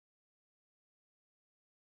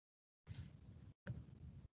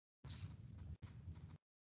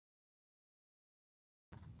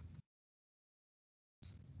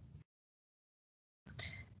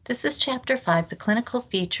This is Chapter 5, the clinical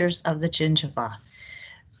features of the gingiva.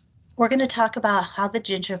 We're going to talk about how the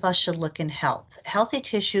gingiva should look in health. Healthy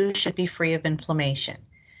tissue should be free of inflammation.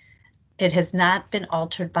 It has not been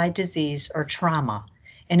altered by disease or trauma,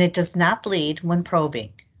 and it does not bleed when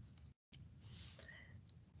probing.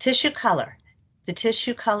 Tissue color. The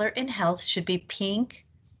tissue color in health should be pink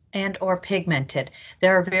and or pigmented.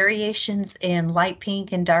 There are variations in light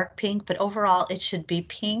pink and dark pink, but overall it should be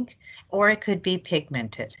pink or it could be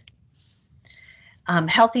pigmented.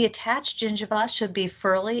 Healthy attached gingiva should be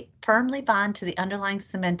firmly bond to the underlying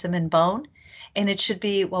cementum and bone, and it should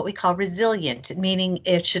be what we call resilient, meaning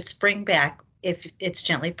it should spring back if it's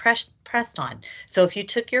gently pressed on. So if you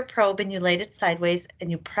took your probe and you laid it sideways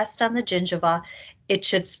and you pressed on the gingiva, it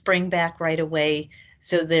should spring back right away,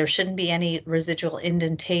 so there shouldn't be any residual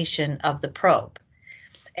indentation of the probe.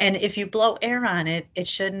 And if you blow air on it, it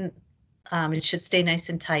should stay nice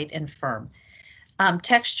and tight and firm.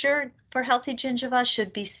 Texture for healthy gingiva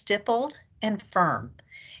should be stippled and firm.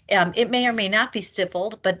 It may or may not be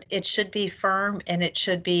stippled, but it should be firm and it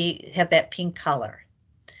should have that pink color.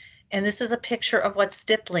 And this is a picture of what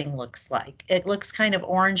stippling looks like. It looks kind of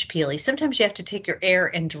orange peely. Sometimes you have to take your air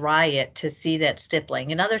and dry it to see that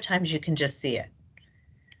stippling, and other times you can just see it.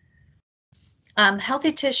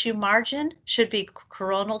 Healthy tissue margin should be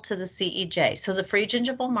coronal to the CEJ. So the free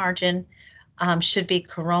gingival margin should be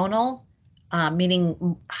coronal,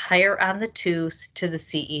 meaning higher on the tooth to the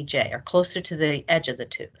CEJ, or closer to the edge of the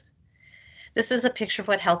tooth. This is a picture of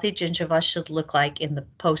what healthy gingiva should look like in the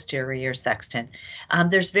posterior sexton.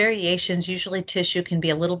 There's variations. Usually tissue can be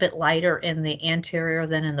a little bit lighter in the anterior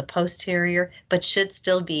than in the posterior, but should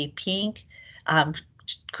still be pink,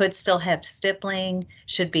 could still have stippling,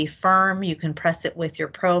 should be firm. You can press it with your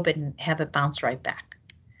probe and have it bounce right back.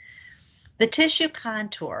 The tissue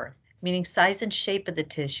contour, meaning size and shape of the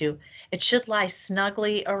tissue, it should lie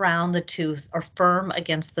snugly around the tooth or firm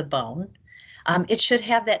against the bone. It should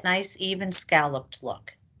have that nice even scalloped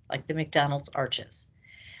look, like the McDonald's arches.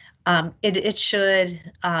 It should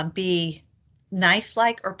be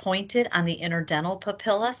knife-like or pointed on the interdental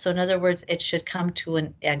papilla. So in other words, it should come to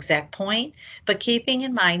an exact point, but keeping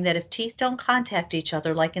in mind that if teeth don't contact each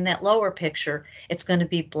other, like in that lower picture, it's going to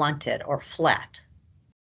be blunted or flat.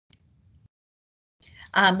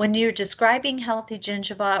 When you're describing healthy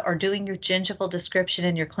gingiva or doing your gingival description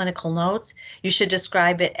in your clinical notes, you should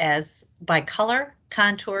describe it as by color,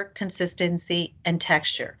 contour, consistency, and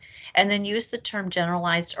texture, and then use the term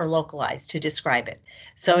generalized or localized to describe it.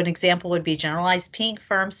 So an example would be generalized pink,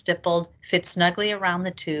 firm, stippled, fits snugly around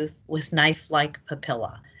the tooth with knife-like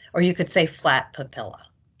papilla, or you could say flat papilla.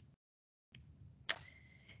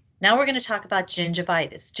 Now we're going to talk about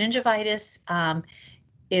gingivitis. Gingivitis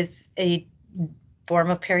is a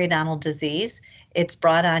form of periodontal disease. It's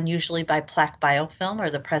brought on usually by plaque biofilm or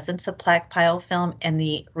the presence of plaque biofilm and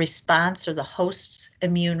the response or the host's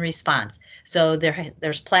immune response. So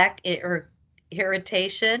there's plaque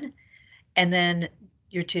irritation and then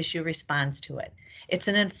your tissue responds to it. It's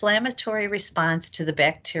an inflammatory response to the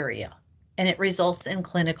bacteria and it results in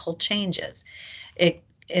clinical changes.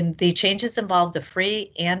 And the changes involve the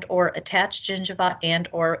free and or attached gingiva and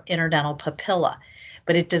or interdental papilla,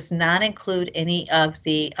 but it does not include any of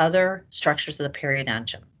the other structures of the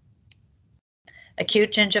periodontium.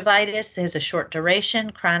 Acute gingivitis has a short duration,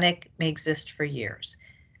 chronic may exist for years.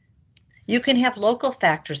 You can have local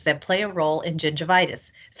factors that play a role in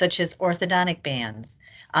gingivitis, such as orthodontic bands.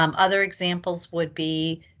 Other examples would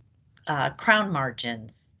be crown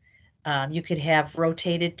margins. You could have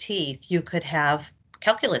rotated teeth. You could have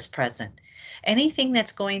calculus present. Anything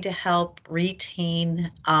that's going to help retain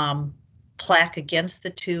plaque against the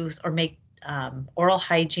tooth or make oral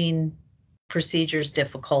hygiene procedures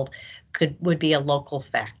difficult would be a local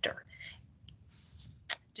factor.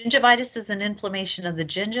 Gingivitis is an inflammation of the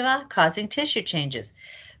gingiva causing tissue changes.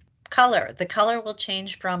 Color, the color will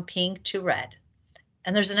change from pink to red.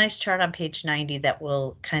 And there's a nice chart on page 90 that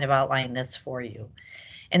will kind of outline this for you.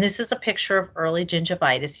 And this is a picture of early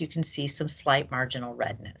gingivitis. You can see some slight marginal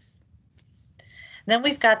redness. Then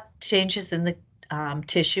we've got changes in the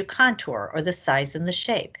tissue contour or the size and the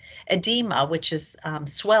shape. Edema, which is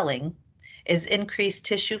swelling, is increased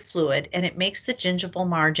tissue fluid and it makes the gingival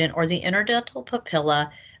margin or the interdental papilla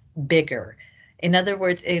bigger. In other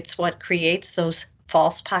words, it's what creates those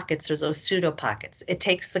false pockets or those pseudo pockets. It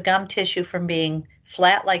takes the gum tissue from being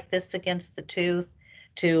flat like this against the tooth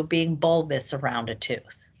to being bulbous around a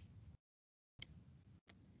tooth.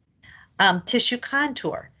 Tissue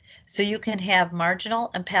contour. So you can have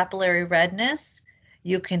marginal and papillary redness.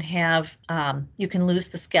 You can have, you can lose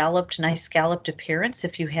the nice scalloped appearance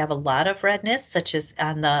if you have a lot of redness, such as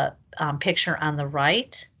on the picture on the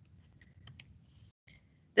right.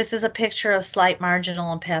 This is a picture of slight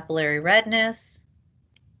marginal and papillary redness.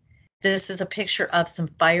 This is a picture of some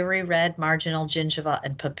fiery red marginal gingiva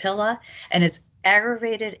and papilla, and as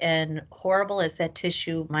aggravated and horrible as that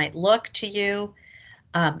tissue might look to you,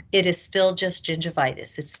 it is still just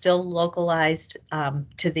gingivitis. It's still localized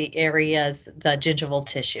to the areas, the gingival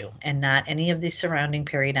tissue, and not any of the surrounding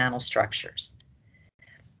periodontal structures.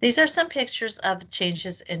 These are some pictures of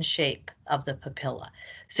changes in shape of the papilla.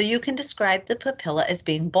 So you can describe the papilla as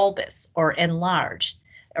being bulbous or enlarged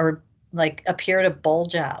or like appear to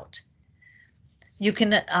bulge out. You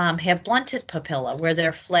can have blunted papilla where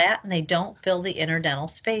they're flat and they don't fill the interdental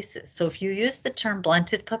spaces. So if you use the term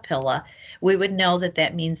blunted papilla, we would know that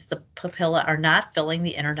that means the papilla are not filling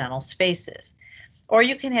the interdental spaces. Or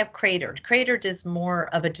you can have cratered. Cratered is more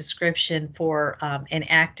of a description for an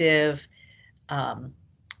active,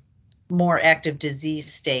 more active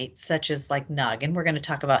disease state, such as like NUG, and we're going to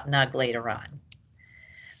talk about NUG later on.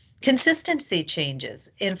 Consistency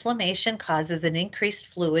changes. Inflammation causes an increased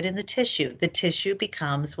fluid in the tissue. The tissue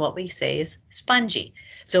becomes what we say is spongy.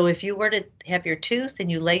 So if you were to have your tooth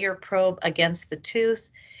and you lay your probe against the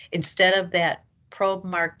tooth, instead of that probe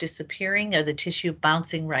mark disappearing or the tissue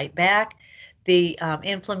bouncing right back, the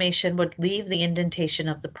inflammation would leave the indentation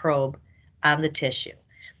of the probe on the tissue.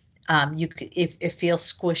 If it feels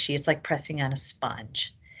squishy, it's like pressing on a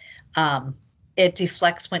sponge. It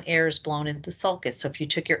deflects when air is blown into the sulcus. So if you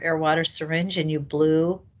took your air water syringe and you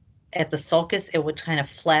blew at the sulcus, it would kind of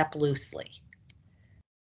flap loosely.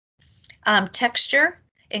 Texture,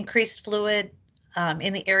 increased fluid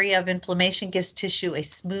in the area of inflammation gives tissue a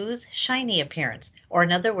smooth, shiny appearance, or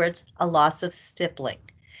in other words, a loss of stippling.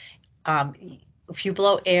 If you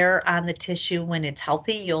blow air on the tissue when it's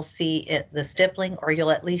healthy, you'll see the stippling, or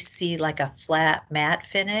you'll at least see like a flat matte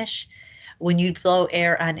finish. When you blow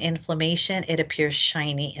air on inflammation, it appears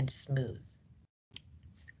shiny and smooth.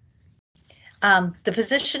 The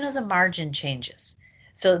position of the margin changes.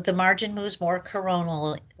 So the margin moves more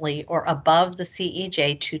coronally or above the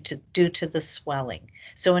CEJ due to the swelling.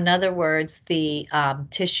 So in other words, the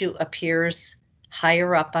tissue appears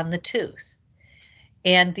higher up on the tooth.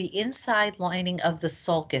 And the inside lining of the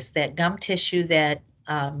sulcus, that gum tissue that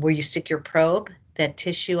where you stick your probe, that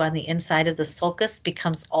tissue on the inside of the sulcus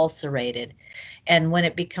becomes ulcerated. And when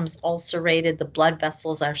it becomes ulcerated, the blood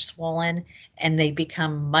vessels are swollen and they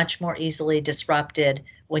become much more easily disrupted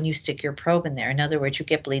when you stick your probe in there. In other words, you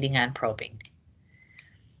get bleeding on probing.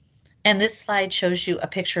 And this slide shows you a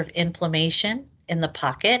picture of inflammation in the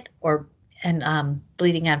pocket and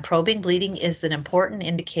bleeding on probing. Bleeding is an important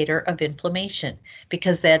indicator of inflammation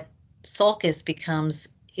because that sulcus becomes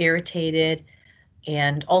irritated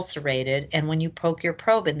and ulcerated, and when you poke your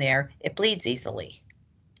probe in there, it bleeds easily.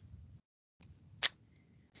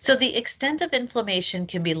 So the extent of inflammation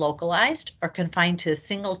can be localized or confined to a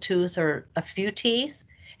single tooth or a few teeth.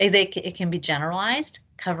 It can be generalized,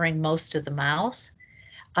 covering most of the mouth.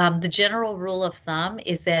 The general rule of thumb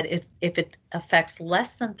is that if it affects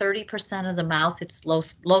less than 30% of the mouth, it's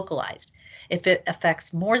localized. If it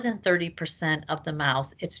affects more than 30% of the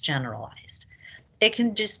mouth, it's generalized. It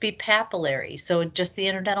can just be papillary, so just the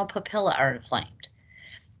interdental papilla are inflamed.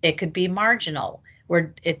 It could be marginal,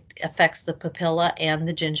 where it affects the papilla and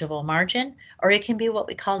the gingival margin, or it can be what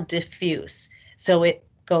we call diffuse. So it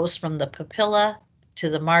goes from the papilla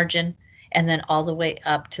to the margin and then all the way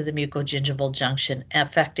up to the mucogingival junction,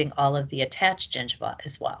 affecting all of the attached gingiva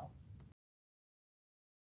as well.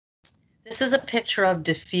 This is a picture of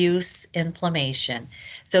diffuse inflammation.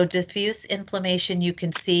 So diffuse inflammation, you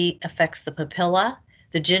can see, affects the papilla,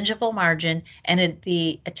 the gingival margin, and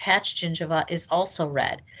the attached gingiva is also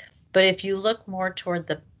red. But if you look more toward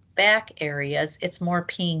the back areas, it's more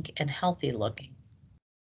pink and healthy looking.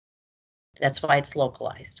 That's why it's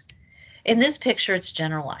localized. In this picture, it's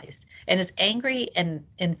generalized. And as angry and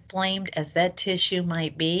inflamed as that tissue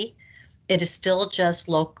might be, it is still just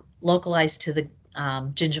localized to the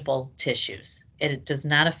gingival tissues. It does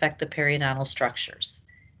not affect the periodontal structures.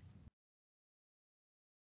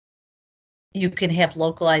 You can have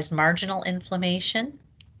localized marginal inflammation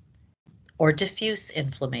or diffuse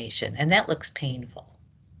inflammation, and that looks painful.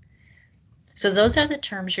 So those are the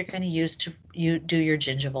terms you're going to use to do your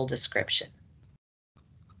gingival description.